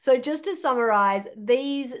So just to summarize,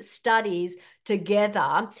 these studies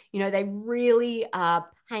together, they really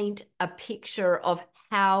paint a picture of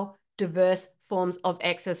how diverse forms of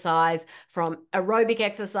exercise, from aerobic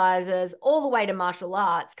exercises all the way to martial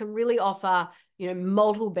arts, can really offer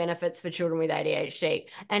multiple benefits for children with ADHD.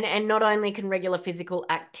 And not only can regular physical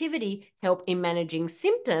activity help in managing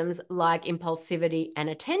symptoms like impulsivity and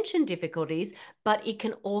attention difficulties, but it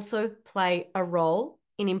can also play a role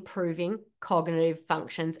in improving cognitive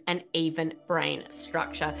functions and even brain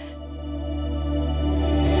structure.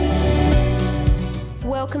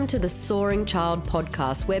 Welcome to the Soaring Child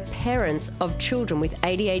podcast, where parents of children with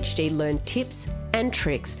ADHD learn tips and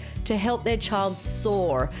tricks to help their child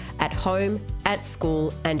soar at home, at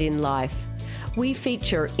school, and in life. We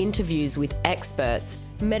feature interviews with experts,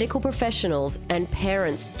 medical professionals, and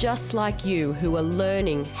parents just like you who are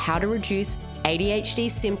learning how to reduce ADHD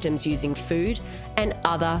symptoms using food and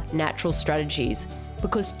other natural strategies,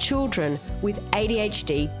 because children with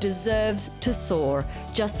ADHD deserve to soar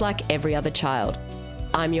just like every other child.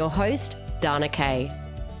 I'm your host, Dana Kay.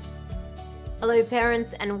 Hello,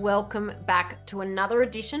 parents, and welcome back to another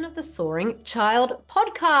edition of the Soaring Child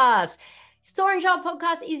podcast. Soaring Child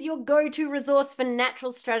podcast is your go-to resource for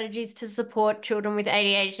natural strategies to support children with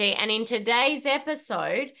ADHD. And in today's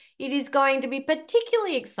episode, it is going to be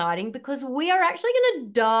particularly exciting because we are actually going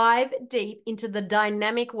to dive deep into the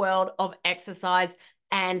dynamic world of exercise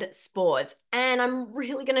and sports. And I'm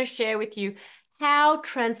really going to share with you how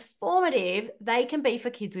transformative they can be for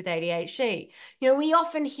kids with ADHD. We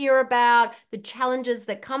often hear about the challenges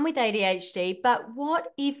that come with ADHD, but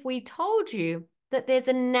what if we told you that there's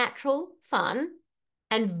a natural, fun,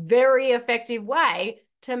 and very effective way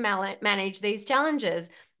to manage these challenges?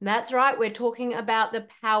 That's right, we're talking about the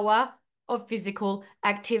power of physical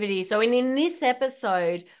activity. So in this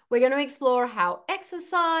episode, we're going to explore how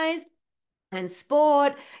exercise and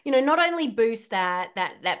sport, not only boost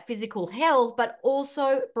that physical health, but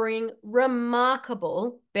also bring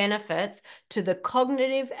remarkable benefits to the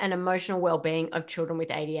cognitive and emotional well-being of children with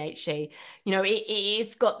ADHD.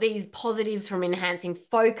 It's got these positives from enhancing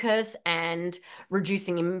focus and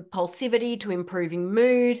reducing impulsivity to improving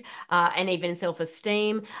mood and even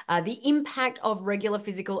self-esteem. The impact of regular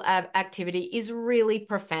physical activity is really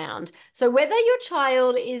profound. So whether your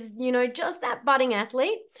child is, just that budding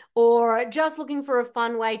athlete or just looking for a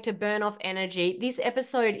fun way to burn off energy, this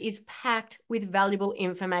episode is packed with valuable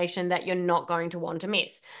information that you're not going to want to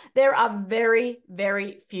miss. There are very,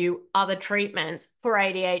 very few other treatments for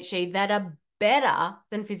ADHD that are better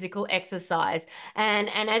than physical exercise. And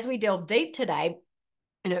as we delve deep today,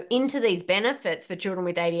 into these benefits for children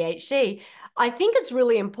with ADHD, I think it's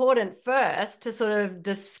really important first to sort of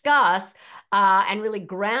discuss and really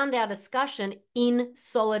ground our discussion in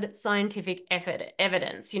solid scientific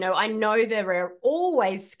evidence. I know there are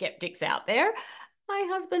always skeptics out there. My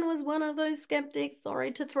husband was one of those skeptics.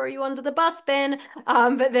 Sorry to throw you under the bus, Ben.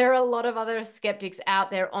 But there are a lot of other skeptics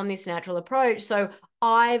out there on this natural approach. So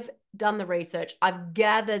I've done the research. I've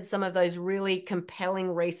gathered some of those really compelling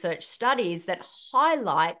research studies that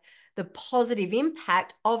highlight the positive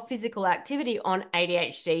impact of physical activity on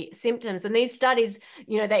ADHD symptoms. And these studies,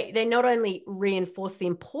 they not only reinforce the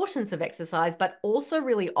importance of exercise, but also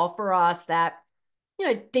really offer us that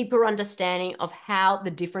deeper understanding of how the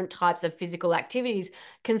different types of physical activities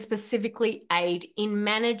can specifically aid in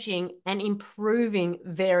managing and improving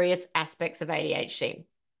various aspects of ADHD.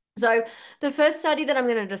 So the first study that I'm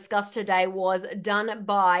going to discuss today was done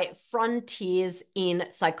by Frontiers in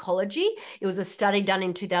Psychology. It was a study done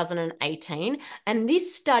in 2018, and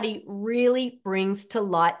this study really brings to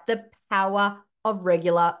light the power of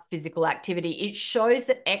regular physical activity. It shows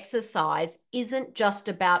that exercise isn't just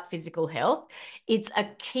about physical health. It's a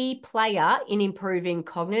key player in improving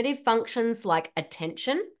cognitive functions like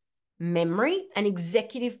attention, memory, and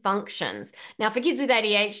executive functions. Now, for kids with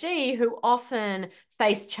ADHD who often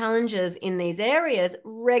face challenges in these areas,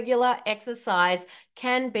 regular exercise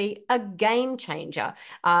can be a game changer.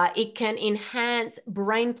 It can enhance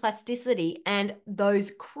brain plasticity and those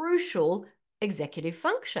crucial executive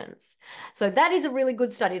functions. So that is a really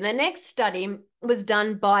good study. The next study was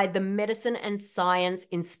done by the Medicine and Science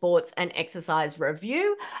in Sports and Exercise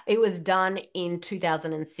Review. It was done in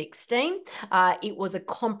 2016. It was a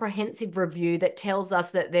comprehensive review that tells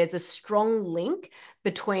us that there's a strong link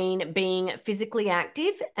between being physically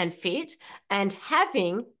active and fit and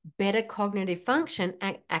having better cognitive function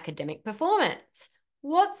and academic performance.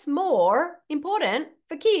 What's more important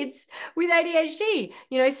for kids with ADHD?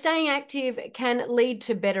 Staying active can lead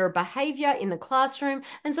to better behavior in the classroom.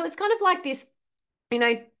 And so it's kind of like this,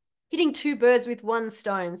 hitting two birds with one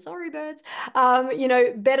stone. Sorry, birds.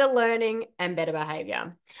 Better learning and better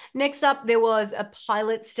behavior. Next up, there was a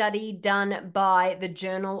pilot study done by the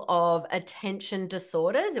Journal of Attention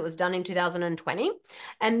Disorders. It was done in 2020.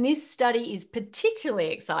 And this study is particularly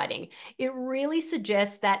exciting. It really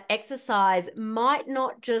suggests that exercise might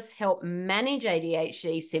not just help manage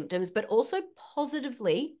ADHD symptoms, but also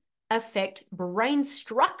positively affect brain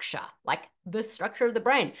structure, like the structure of the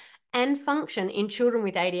brain, and function in children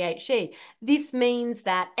with ADHD. This means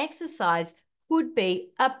that exercise could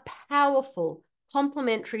be a powerful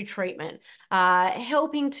complementary treatment,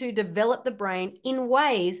 helping to develop the brain in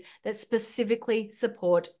ways that specifically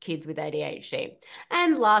support kids with ADHD.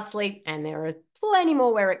 And lastly, and there are plenty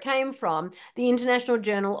more where it came from, the International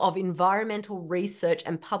Journal of Environmental Research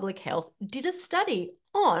and Public Health did a study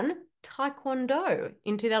on Taekwondo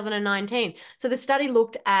in 2019. So the study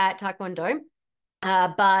looked at Taekwondo,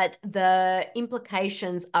 but the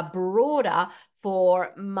implications are broader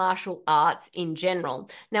for martial arts in general.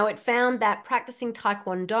 Now, it found that practicing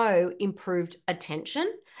Taekwondo improved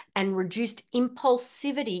attention and reduced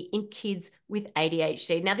impulsivity in kids with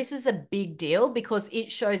ADHD. Now, this is a big deal because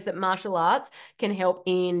it shows that martial arts can help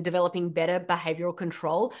in developing better behavioral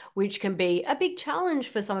control, which can be a big challenge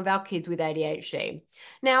for some of our kids with ADHD.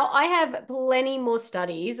 Now, I have plenty more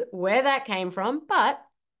studies where that came from, but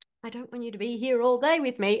I don't want you to be here all day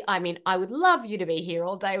with me. I mean, I would love you to be here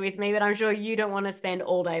all day with me, but I'm sure you don't want to spend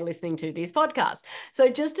all day listening to this podcast. So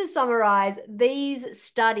just to summarize, these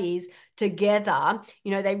studies together,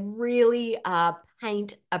 they really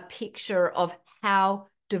paint a picture of how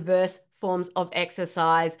diverse forms of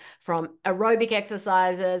exercise, from aerobic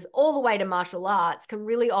exercises all the way to martial arts, can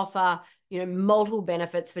really offer multiple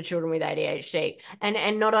benefits for children with ADHD.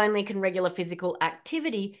 And not only can regular physical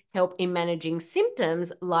activity help in managing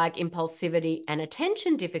symptoms like impulsivity and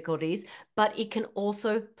attention difficulties, but it can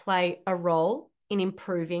also play a role in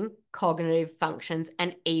improving cognitive functions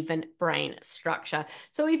and even brain structure.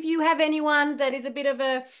 So if you have anyone that is a bit of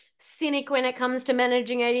a cynic when it comes to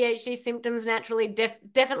managing ADHD symptoms, naturally,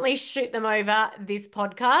 definitely shoot them over this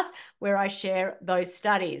podcast where I share those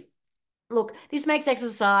studies. Look, this makes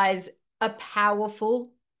exercise a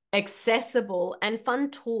powerful, accessible, and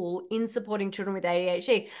fun tool in supporting children with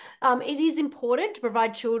ADHD. It is important to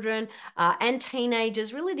provide children and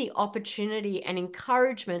teenagers really the opportunity and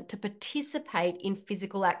encouragement to participate in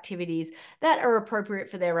physical activities that are appropriate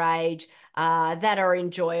for their age, that are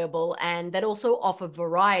enjoyable, and that also offer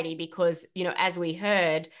variety because, as we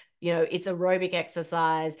heard, it's aerobic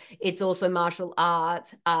exercise. It's also martial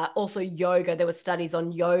arts, also yoga. There were studies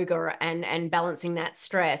on yoga and balancing that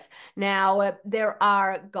stress. Now, there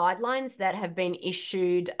are guidelines that have been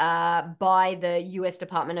issued by the US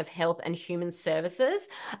Department of Health and Human Services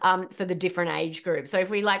for the different age groups. So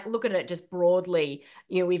if we look at it just broadly,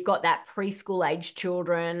 we've got that preschool age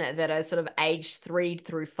children that are sort of aged 3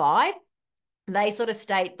 through 5. They sort of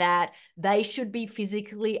state that they should be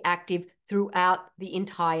physically active throughout the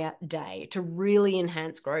entire day to really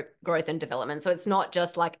enhance growth and development. So it's not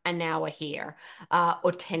just like an hour here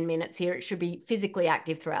or 10 minutes here. It should be physically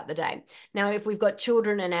active throughout the day. Now, if we've got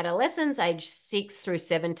children and adolescents aged 6 through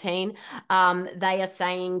 17, they are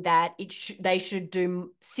saying that they should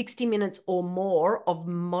do 60 minutes or more of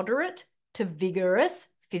moderate to vigorous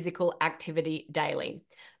physical activity daily.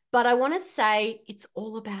 But I want to say it's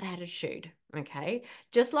all about attitude, okay?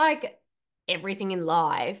 Just like everything in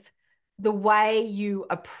life, the way you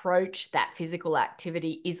approach that physical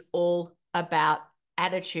activity is all about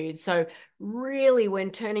attitude. So really,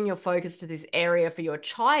 when turning your focus to this area for your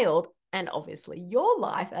child, and obviously your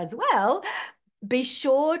life as well, be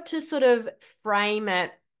sure to sort of frame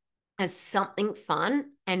it as something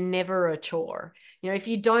fun and never a chore. If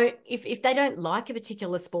they don't like a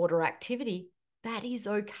particular sport or activity, that is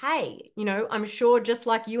okay. I'm sure just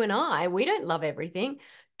like you and I, we don't love everything.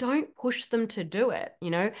 Don't push them to do it.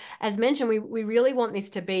 As mentioned, we really want this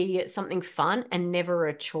to be something fun and never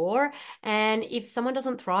a chore. And if someone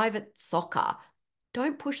doesn't thrive at soccer,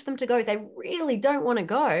 don't push them to go. If they really don't want to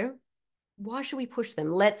go, why should we push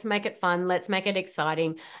them? Let's make it fun. Let's make it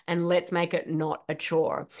exciting, and let's make it not a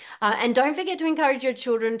chore. And don't forget to encourage your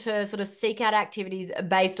children to sort of seek out activities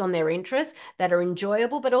based on their interests that are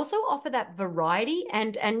enjoyable, but also offer that variety,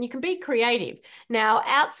 and you can be creative. Now,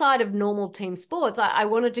 outside of normal team sports, I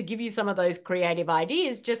wanted to give you some of those creative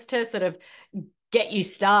ideas just to sort of get you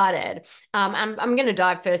started. I'm going to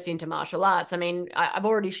dive first into martial arts. I mean, I've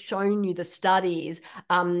already shown you the studies.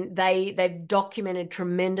 They've documented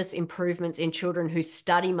tremendous improvements in children who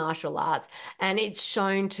study martial arts, and it's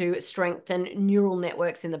shown to strengthen neural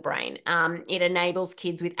networks in the brain. It enables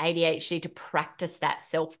kids with ADHD to practice that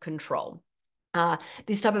self-control.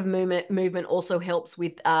 This type of movement also helps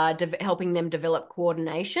with helping them develop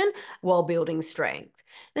coordination while building strength.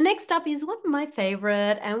 The next up is one of my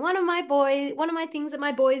favorite and one of my things that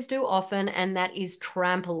my boys do often, and that is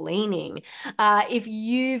trampolining. If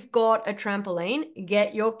you've got a trampoline,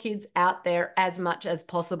 get your kids out there as much as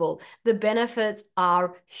possible. The benefits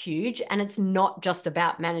are huge, and it's not just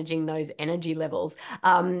about managing those energy levels.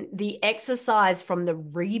 The exercise from the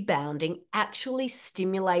rebounding actually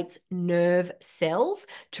stimulates nerve cells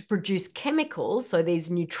to produce chemicals, so these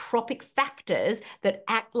nootropic factors that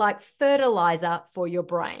act like fertilizer for your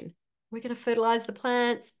brain. We're going to fertilize the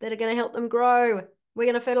plants that are going to help them grow. We're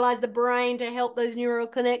going to fertilize the brain to help those neural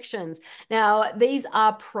connections. Now, these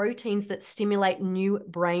are proteins that stimulate new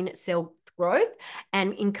brain cell growth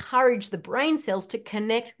and encourage the brain cells to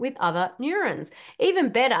connect with other neurons. Even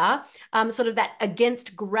better, sort of that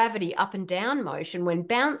against gravity up and down motion when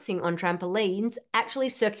bouncing on trampolines actually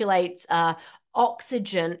circulates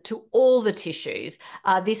oxygen to all the tissues.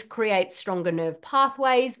 This creates stronger nerve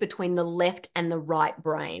pathways between the left and the right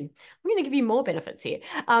brain. I'm going to give you more benefits here.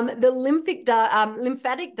 The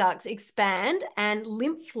lymphatic ducts expand, and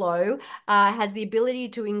lymph flow has the ability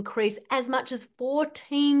to increase as much as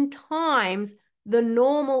 14 times the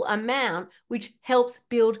normal amount, which helps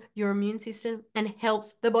build your immune system and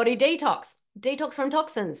helps the body detox from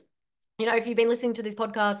toxins. If you've been listening to this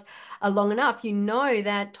podcast long enough, you know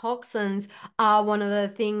that toxins are one of the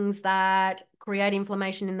things that create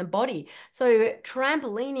inflammation in the body. So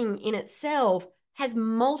trampolining in itself has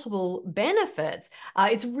multiple benefits.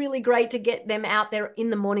 It's really great to get them out there in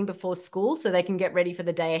the morning before school so they can get ready for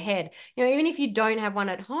the day ahead. Even if you don't have one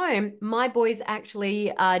at home, my boys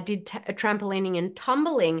actually did trampolining and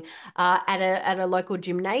tumbling at a local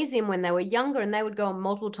gymnasium when they were younger, and they would go on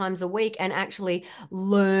multiple times a week and actually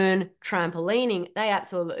learn trampolining. They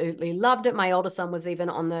absolutely loved it. My older son was even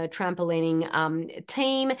on the trampolining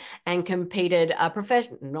team and competed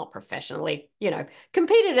not professionally,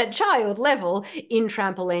 competed at child level in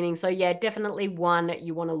trampolining. So yeah, definitely one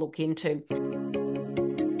you want to look into.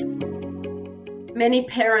 Many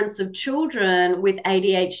parents of children with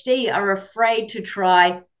ADHD are afraid to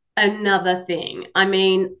try another thing. I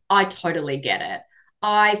mean, I totally get it.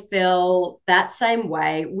 I felt that same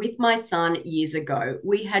way with my son years ago.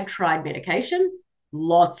 We had tried medication,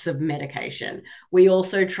 lots of medication. We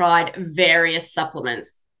also tried various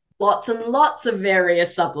supplements, lots and lots of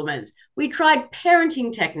various supplements. We tried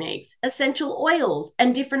parenting techniques, essential oils,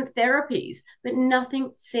 and different therapies, but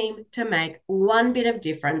nothing seemed to make one bit of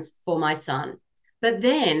difference for my son. But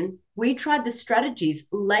then we tried the strategies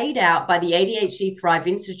laid out by the ADHD Thrive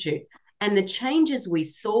Institute, and the changes we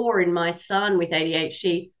saw in my son with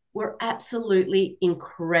ADHD were absolutely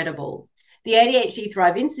incredible. The ADHD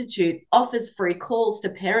Thrive Institute offers free calls to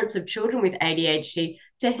parents of children with ADHD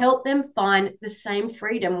to help them find the same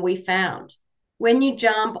freedom we found. When you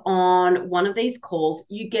jump on one of these calls,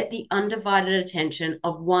 you get the undivided attention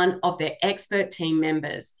of one of their expert team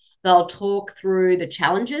members. They'll talk through the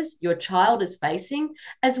challenges your child is facing,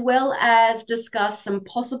 as well as discuss some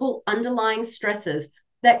possible underlying stresses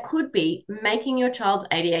that could be making your child's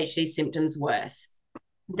ADHD symptoms worse.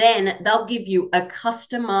 Then they'll give you a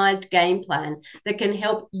customized game plan that can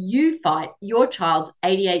help you fight your child's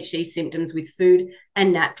ADHD symptoms with food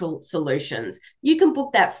and natural solutions. You can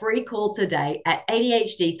book that free call today at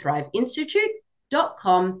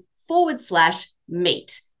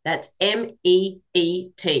ADHDthriveinstitute.com/meet. That's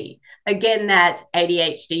MEET. Again, that's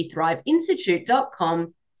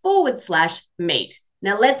ADHDthriveinstitute.com/meet.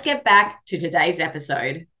 Now let's get back to today's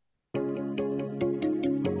episode.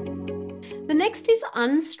 The next is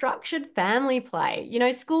unstructured family play.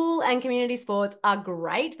 School and community sports are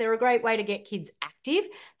great. They're a great way to get kids active.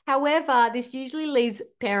 However, this usually leaves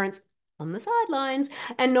parents on the sidelines,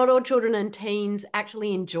 and not all children and teens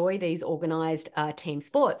actually enjoy these organized team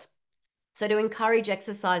sports. So to encourage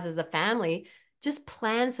exercise as a family, just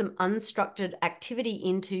plan some unstructured activity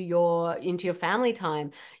into your family time.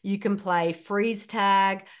 You can play freeze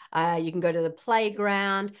tag, you can go to the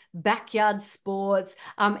playground, backyard sports,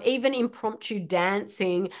 even impromptu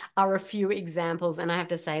dancing are a few examples. And I have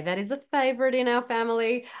to say that is a favorite in our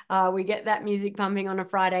family. We get that music pumping on a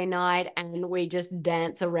Friday night and we just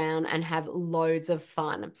dance around and have loads of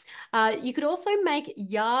fun. You could also make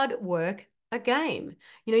yard work a game.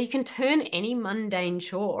 You can turn any mundane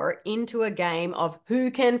chore into a game of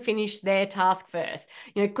who can finish their task first.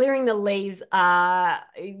 Clearing the leaves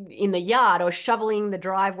in the yard or shoveling the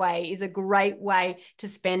driveway is a great way to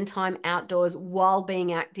spend time outdoors while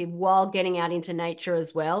being active, while getting out into nature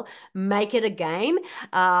as well. Make it a game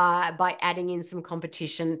by adding in some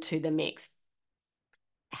competition to the mix.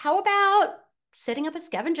 How about setting up a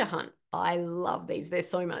scavenger hunt? I love these. They're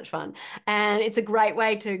so much fun. And it's a great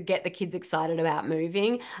way to get the kids excited about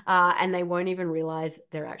moving, and they won't even realize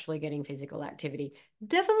they're actually getting physical activity.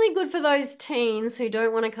 Definitely good for those teens who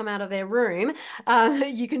don't want to come out of their room.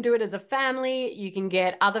 You can do it as a family. You can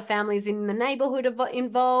get other families in the neighborhood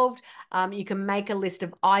involved. You can make a list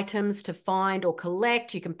of items to find or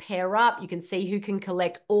collect. You can pair up. You can see who can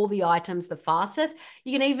collect all the items the fastest.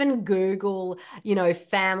 You can even Google,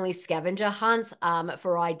 family scavenger hunts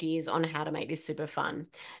for ideas on how to make this super fun.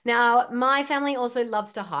 Now, my family also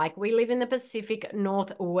loves to hike. We live in the Pacific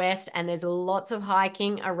Northwest, and there's lots of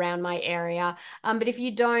hiking around my area. But if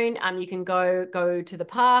you don't, you can go to the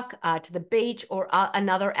park, to the beach, or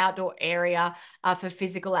another outdoor area for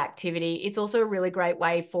physical activity. It's also a really great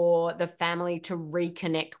way for the family to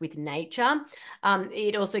reconnect with nature.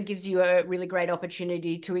 It also gives you a really great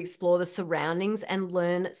opportunity to explore the surroundings and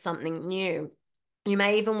learn something new. You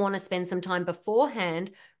may even want to spend some time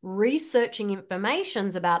beforehand researching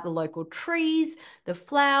informations about the local trees, the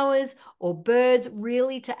flowers, or birds,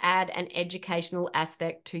 really to add an educational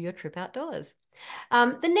aspect to your trip outdoors.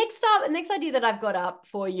 The next idea that I've got up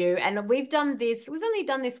for you, and we've only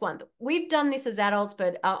done this once. We've done this as adults,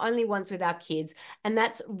 but only once with our kids, and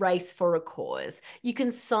that's Race for a Cause. You can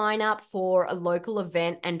sign up for a local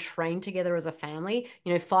event and train together as a family.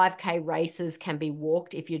 5K races can be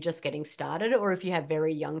walked if you're just getting started or if you have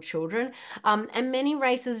very young children. And many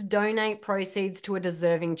races donate proceeds to a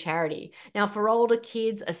deserving charity. Now, for older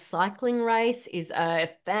kids, a cycling race is a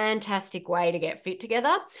fantastic way to get fit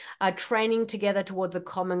together. Training together towards a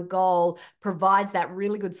common goal provides that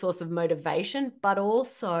really good source of motivation, but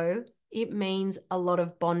also it means a lot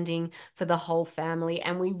of bonding for the whole family.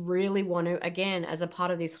 And we really want to, again, as a part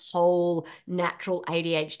of this whole natural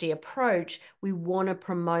ADHD approach, we want to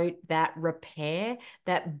promote that repair,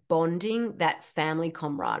 that bonding, that family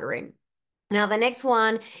camaraderie. Now, the next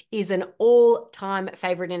one is an all-time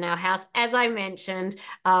favorite in our house, as I mentioned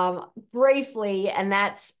briefly, and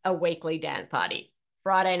that's a weekly dance party.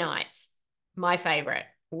 Friday nights, my favorite.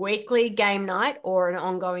 Weekly game night or an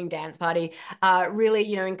ongoing dance party.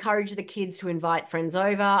 Really, encourage the kids to invite friends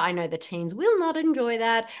over. I know the teens will not enjoy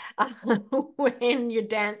that when you're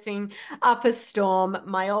dancing up a storm.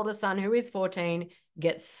 My older son, who is 14,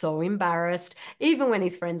 gets so embarrassed, even when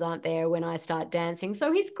his friends aren't there, when I start dancing.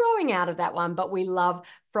 So he's growing out of that one, but we love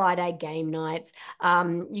Friday game nights.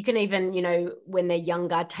 You can even, when they're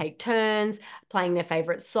younger, take turns playing their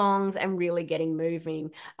favorite songs and really getting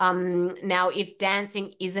moving. Now, if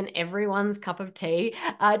dancing isn't everyone's cup of tea,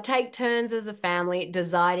 take turns as a family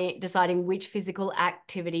deciding which physical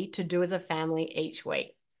activity to do as a family each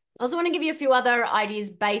week. I also want to give you a few other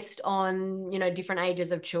ideas based on, different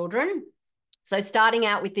ages of children. So starting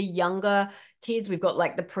out with the younger kids, we've got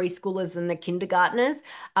like the preschoolers and the kindergartners.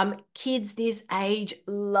 Kids this age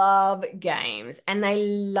love games and they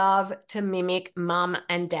love to mimic mum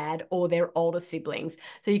and dad or their older siblings.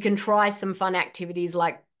 So you can try some fun activities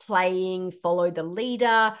like playing follow the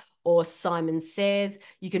leader or Simon Says.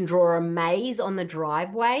 You can draw a maze on the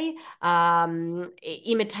driveway,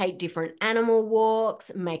 imitate different animal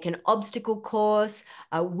walks, make an obstacle course,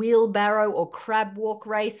 a wheelbarrow or crab walk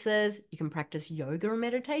races. You can practice yoga or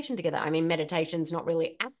meditation together. I mean, meditation's not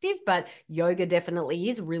really active, but yoga definitely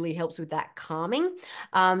is, really helps with that calming.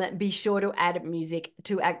 Be sure to add music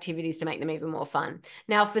to activities to make them even more fun.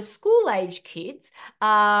 Now, for school age kids,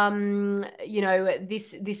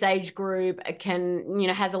 this age group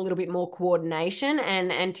has a little bit more coordination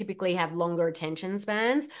and typically have longer attention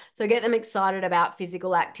spans. So get them excited about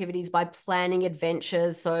physical activities by planning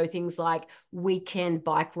adventures. So things like weekend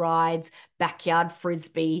bike rides, backyard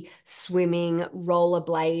frisbee, swimming,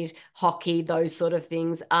 rollerblade, hockey, those sort of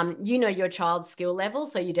things. Your child's skill level,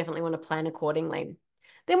 so you definitely want to plan accordingly.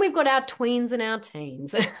 Then we've got our tweens and our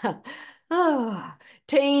teens.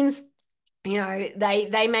 Teens,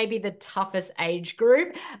 they may be the toughest age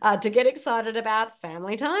group to get excited about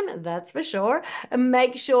family time, that's for sure. And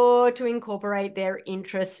make sure to incorporate their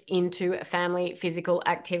interests into family physical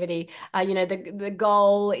activity. The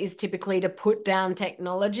goal is typically to put down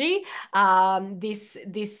technology.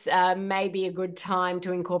 This may be a good time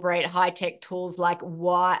to incorporate high-tech tools like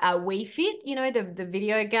Wii Fit, the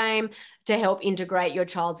video game, to help integrate your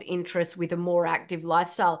child's interests with a more active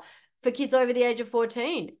lifestyle. For kids over the age of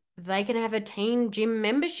 14, they can have a teen gym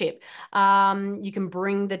membership. You can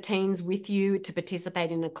bring the teens with you to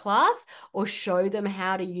participate in a class or show them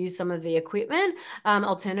how to use some of the equipment.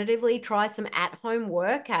 Alternatively, try some at-home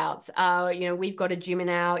workouts. We've got a gym in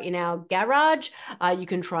our garage. You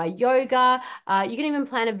can try yoga. You can even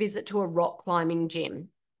plan a visit to a rock climbing gym.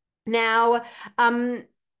 Now,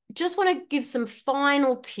 just want to give some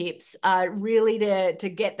final tips really to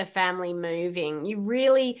get the family moving. You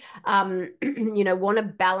really want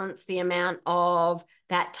to balance the amount of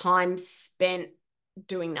that time spent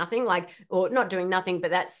doing nothing, or not doing nothing,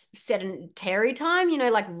 but that's sedentary time,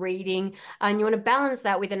 like reading. And you want to balance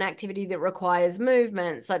that with an activity that requires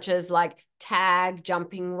movement, such as like tag,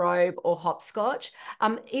 jumping rope, or hopscotch.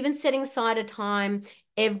 Even setting aside a time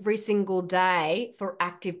every single day for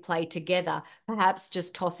active play together, perhaps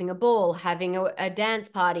just tossing a ball, having a dance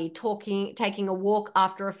party, taking a walk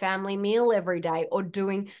after a family meal every day, or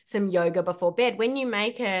doing some yoga before bed. When you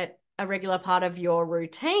make it a regular part of your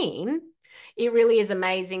routine, it really is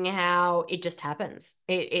amazing how it just happens.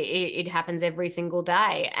 It happens every single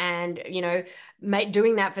day. And,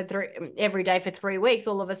 doing that every day for 3 weeks,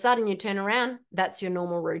 all of a sudden you turn around, that's your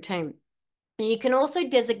normal routine. You can also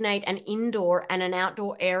designate an indoor and an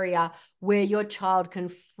outdoor area where your child can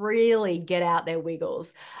freely get out their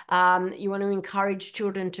wiggles. You want to encourage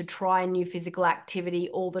children to try a new physical activity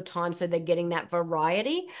all the time so they're getting that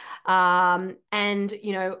variety. And,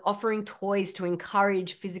 offering toys to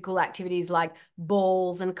encourage physical activities like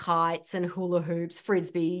balls and kites and hula hoops,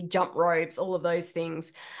 frisbee, jump ropes, all of those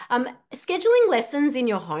things. Scheduling lessons in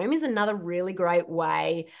your home is another really great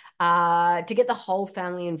way to get the whole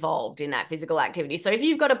family involved in that physical activity. So if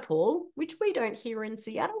you've got a pool, which we don't here in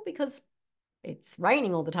Seattle because it's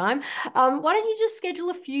raining all the time, why don't you just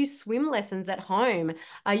schedule a few swim lessons at home?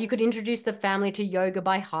 You could introduce the family to yoga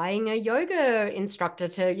by hiring a yoga instructor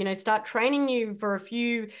to, start training you for a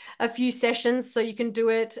few sessions so you can do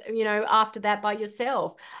it, after that by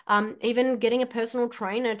yourself. Even getting a personal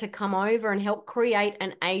trainer to come over and help create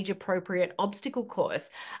an age-appropriate obstacle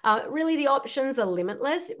course. Really, the options are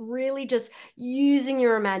limitless. Really just using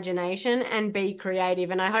your imagination and be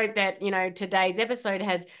creative. And I hope that, today's episode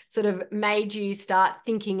has sort of made you start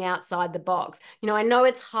thinking outside the box. I know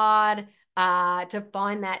it's hard to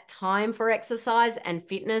find that time for exercise and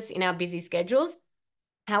fitness in our busy schedules.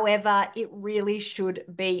 However, it really should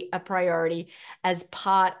be a priority as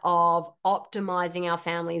part of optimizing our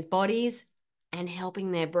families' bodies and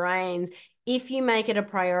helping their brains. If you make it a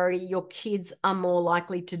priority, your kids are more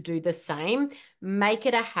likely to do the same. Make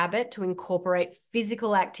it a habit to incorporate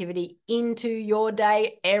physical activity into your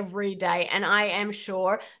day every day. And I am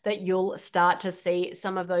sure that you'll start to see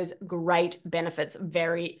some of those great benefits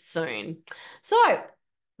very soon. So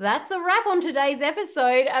that's a wrap on today's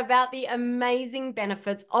episode about the amazing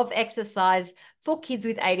benefits of exercise for kids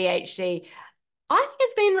with ADHD. I think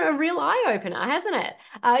it's been a real eye-opener, hasn't it?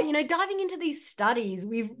 Diving into these studies,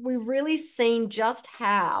 we've really seen just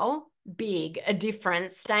how big a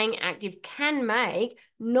difference staying active can make,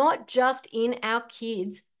 not just in our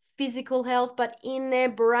kids' physical health, but in their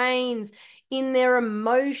brains, in their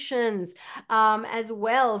emotions as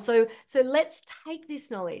well. So let's take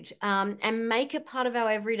this knowledge and make it part of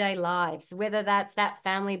our everyday lives, whether that's that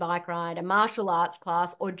family bike ride, a martial arts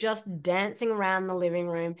class, or just dancing around the living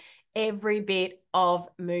room. Every bit of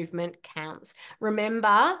movement counts.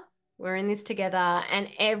 Remember, we're in this together, and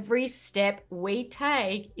every step we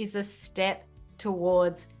take is a step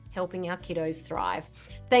towards helping our kiddos thrive.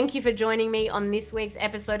 Thank you for joining me on this week's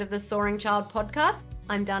episode of the Soaring Child podcast.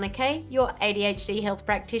 I'm Dana Kay, your ADHD health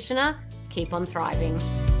practitioner. Keep on thriving.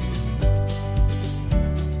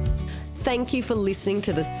 Thank you for listening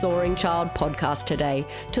to the Soaring Child podcast today.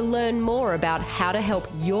 To learn more about how to help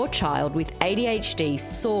your child with ADHD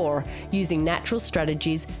soar using natural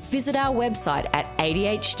strategies, visit our website at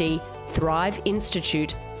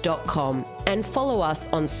ADHDthriveinstitute.com and follow us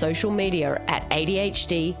on social media at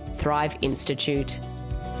ADHD Thrive Institute.